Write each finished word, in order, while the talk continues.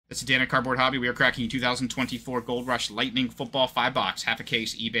That's a Dana Cardboard Hobby. We are cracking 2024 Gold Rush Lightning Football 5-box, half a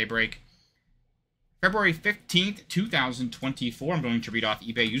case eBay break. February 15th, 2024. I'm going to read off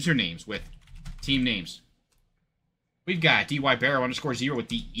eBay usernames with team names. We've got DY Barrow _0 with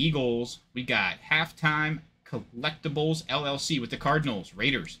the Eagles. We got Halftime Collectibles LLC with the Cardinals,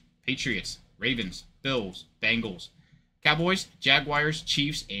 Raiders, Patriots, Ravens, Bills, Bengals, Cowboys, Jaguars,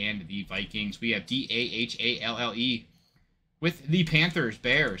 Chiefs, and the Vikings. We have DAHALLE with the Panthers,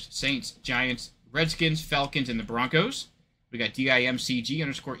 Bears, Saints, Giants, Redskins, Falcons, and the Broncos. We got DIMCG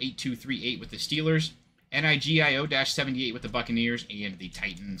 _8238 with the Steelers, NIGIO-78 with the Buccaneers and the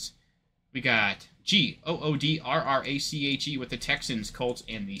Titans. We got GOODRRACHE with the Texans, Colts,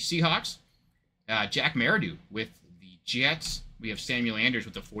 and the Seahawks. Jack Maridu with the Jets. We have Samuel Anders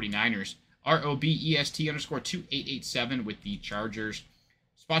with the 49ers. ROBEST _2887 with the Chargers.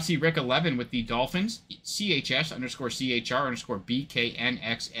 Spotsy Rick 11 with the Dolphins. CHS _CHR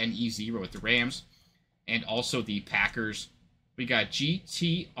BKNXNE0 with the Rams. And also the Packers. We got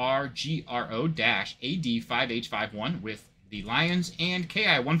GTRGRO-AD5H51 with the Lions. And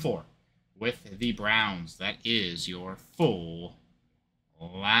KI14 with the Browns. That is your full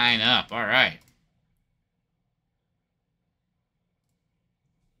lineup. All right.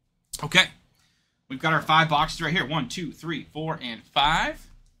 Okay. We've got our 5 boxes right here. 1, 2, 3, 4, and 5.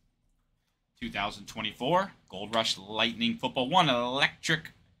 2024 Gold Rush Lightning Football. 1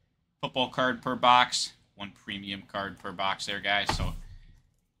 electric football card per box. 1 premium card per box there, guys. So,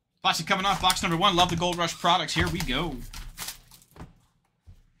 plastic coming off. Box number 1. Love the Gold Rush products. Here we go.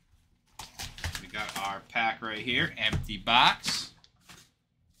 We got our pack right here. Empty box.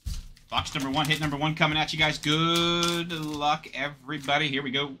 Box number 1. Hit number 1 coming at you guys. Good luck, everybody. Here we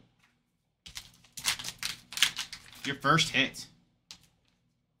go. Your first hit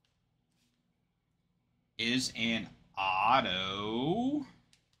is an auto.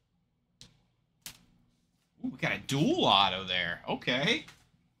 Ooh, we got a dual auto there. Okay.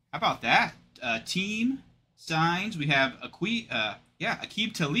 How about that? Team signs. We have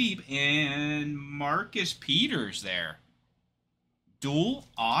Aqib Talib and Marcus Peters there. Dual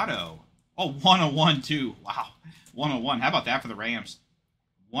auto. Oh, 101 too. Wow. 101. How about that for the Rams?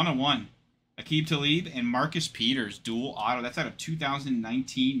 101. Aqib Talib and Marcus Peters, dual auto. That's out of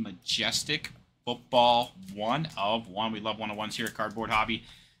 2019 Majestic Football 1 of 1. We love 101s here at Cardboard Hobby.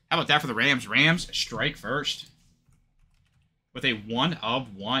 How about that for the Rams? Rams strike first with a 1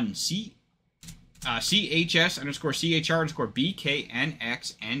 of 1. CHS _CHR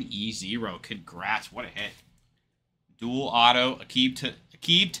BKNXNE0. Congrats. What a hit. Dual auto.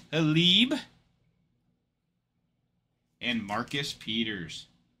 Aqib Talib and Marcus Peters.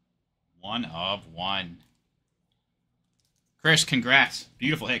 1 of 1. Chris, congrats.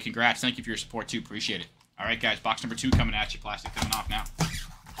 Beautiful hit. Congrats. Thank you for your support, too. Appreciate it. All right, guys. Box number 2 coming at you. Plastic coming off now.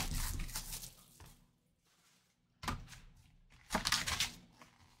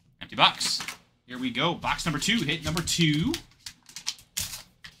 Empty box. Here we go. Box number 2. Hit number 2.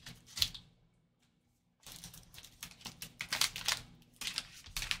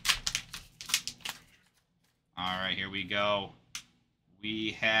 All right, here we go.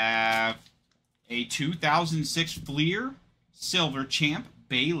 We have a 2006 Fleer Silver Champ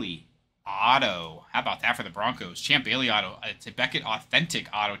Bailey auto. How about that for the Broncos? Champ Bailey auto. It's a Beckett Authentic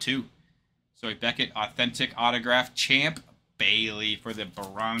auto, too. So a Beckett Authentic autograph. Champ Bailey for the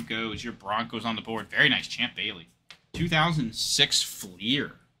Broncos. Your Broncos on the board. Very nice, Champ Bailey. 2006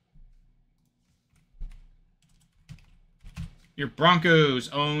 Fleer. Your Broncos,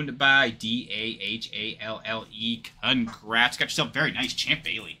 owned by DAHALLE. Congrats. Got yourself a very nice Champ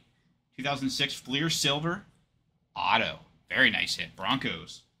Bailey. 2006 Fleer Silver Auto. Very nice hit.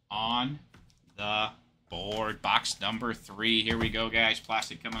 Broncos on the board. Box number 3. Here we go, guys.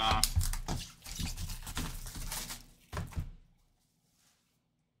 Plastic coming off.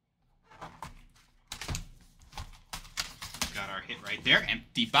 Got our hit right there.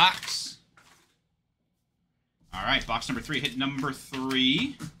 Empty box. All right, box number 3. Hit number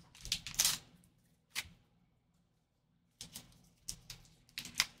 3.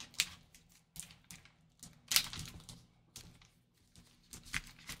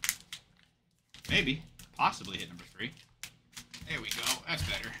 Maybe. Possibly hit number 3. There we go. That's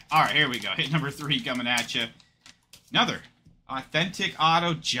better. All right, here we go. Hit number 3 coming at you. Another Authentic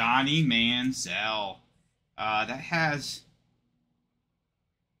Auto Johnny Manziel. That has...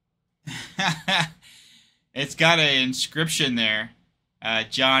 It's got an inscription there.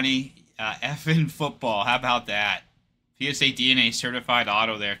 Johnny effing football. How about that? PSA DNA certified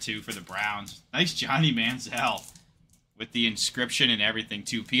auto there, too, for the Browns. Nice Johnny Manziel with the inscription and everything,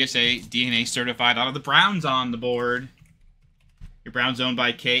 too. PSA DNA certified auto. The Browns on the board. Your Browns owned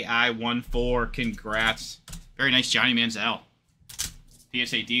by KI14. Congrats. Very nice, Johnny Manziel.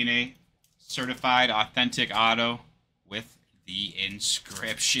 PSA DNA certified authentic auto with the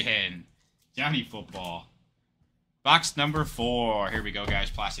inscription. Johnny Football. Box number 4. Here we go, guys.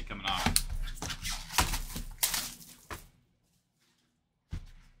 Plastic coming off.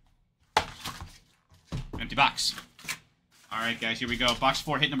 Empty box. All right, guys. Here we go. Box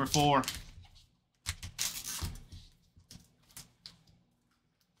 4. Hit number 4.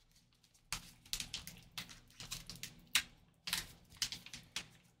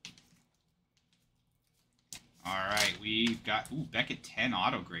 All right. We've got Beckett 10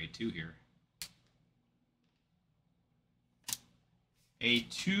 auto grade too here. A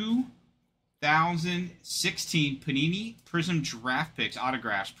 2016 Panini Prism Draft Picks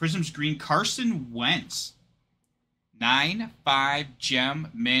autographs. Prism's green Carson Wentz. 9.5 gem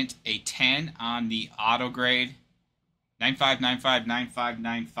mint. A 10 on the auto grade. 9.5, 9.5, 9.5,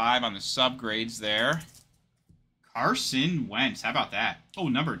 9.5 on the subgrades there. Carson Wentz. How about that? Oh,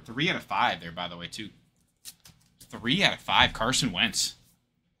 numbered 3 out of 5 there, by the way, too. 3 out of 5 Carson Wentz.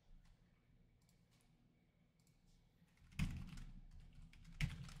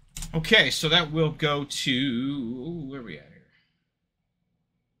 Okay, so that will go to... where are we at here?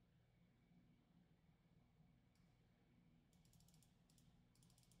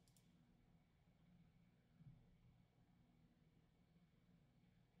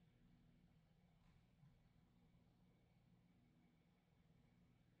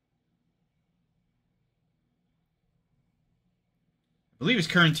 I believe his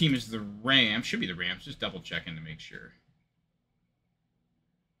current team is the Rams. Should be the Rams. Just double checking to make sure.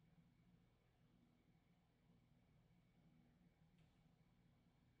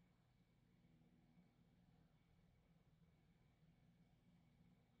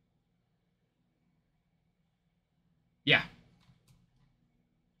 Yeah.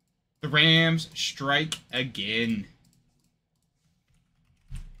 The Rams strike again.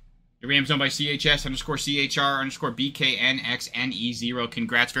 The Rams owned by CHS _ CHR _ BKNXNE0.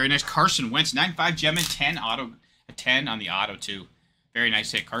 Congrats. Very nice. Carson Wentz. 9.5 gem and 10 auto. A 10 on the auto, too. Very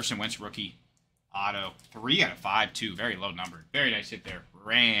nice hit. Carson Wentz rookie auto. 3 out of 5, too. Very low number. Very nice hit there.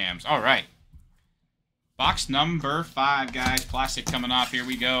 Rams. All right. Box number 5, guys. Plastic coming off. Here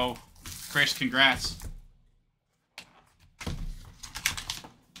we go. Chris, congrats.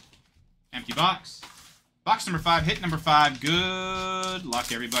 Empty box. Box number 5. Hit number 5. Good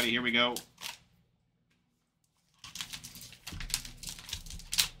luck, everybody. Here we go.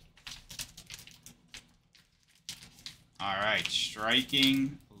 All right.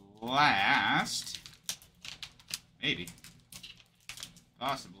 Striking last. Maybe.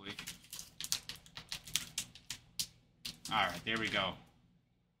 Possibly. All right. There we go.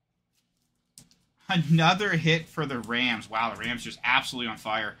 Another hit for the Rams. Wow, the Rams just absolutely on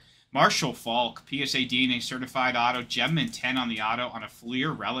fire. Marshall Faulk, PSA DNA certified auto, gem and 10 on the auto on a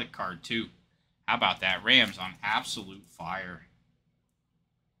Fleer relic card too. How about that? Rams on absolute fire.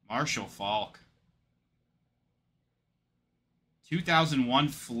 Marshall Faulk. 2001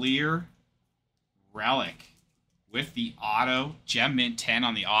 Fleer relic with the auto, gem mint 10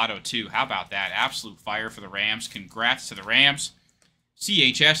 on the auto too. How about that? Absolute fire for the Rams. Congrats to the Rams.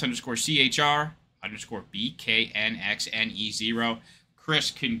 CHS _ CHR _ BKNXNE0.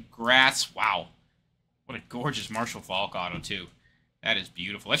 Chris, congrats. Wow. What a gorgeous Marshall Faulk auto, too. That is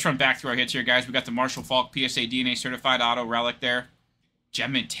beautiful. Let's run back through our hits here, guys. We got the Marshall Faulk PSA DNA certified auto relic there.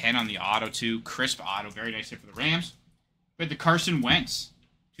 Gem mint 10 on the auto, too. Crisp auto. Very nice hit for the Rams. We had the Carson Wentz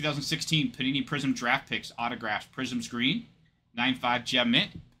 2016 Panini Prism Draft Picks autographs. Prism's green. 9.5 gem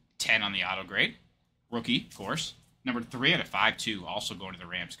mint. 10 on the auto grade. Rookie, of course. Number 3 out of 5, too. Also going to the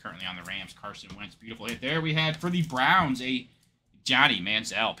Rams. Currently on the Rams. Carson Wentz. Beautiful hit there. We had for the Browns a Johnny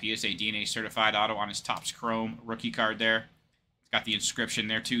Manziel, PSA DNA certified auto on his Topps Chrome rookie card there. It's got the inscription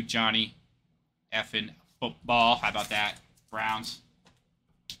there too. Johnny effing Football. How about that? Browns.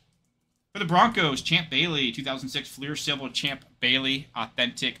 For the Broncos, Champ Bailey, 2006 Fleer Silver Champ Bailey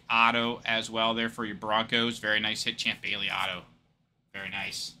authentic auto as well there for your Broncos. Very nice hit, Champ Bailey auto. Very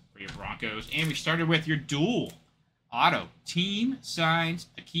nice for your Broncos. And we started with your dual auto. Team signs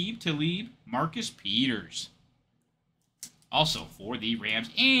Aqib Talib, Marcus Peters. Also for the Rams.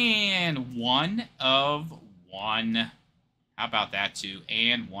 And 1 of 1. How about that, too?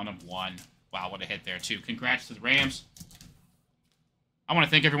 And 1 of 1. Wow, what a hit there, too. Congrats to the Rams. I want to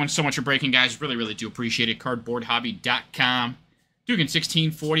thank everyone so much for breaking, guys. Really, really do appreciate it. Cardboardhobby.com. Dugan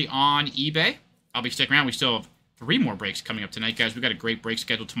 1640 on eBay. I'll be sticking around. We still have 3 more breaks coming up tonight, guys. We've got a great break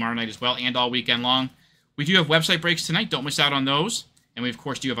scheduled tomorrow night as well and all weekend long. We do have website breaks tonight. Don't miss out on those. And we, of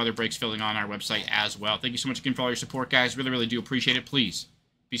course, do have other breaks filling on our website as well. Thank you so much again for all your support, guys. Really, really do appreciate it. Please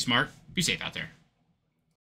be smart, be safe out there.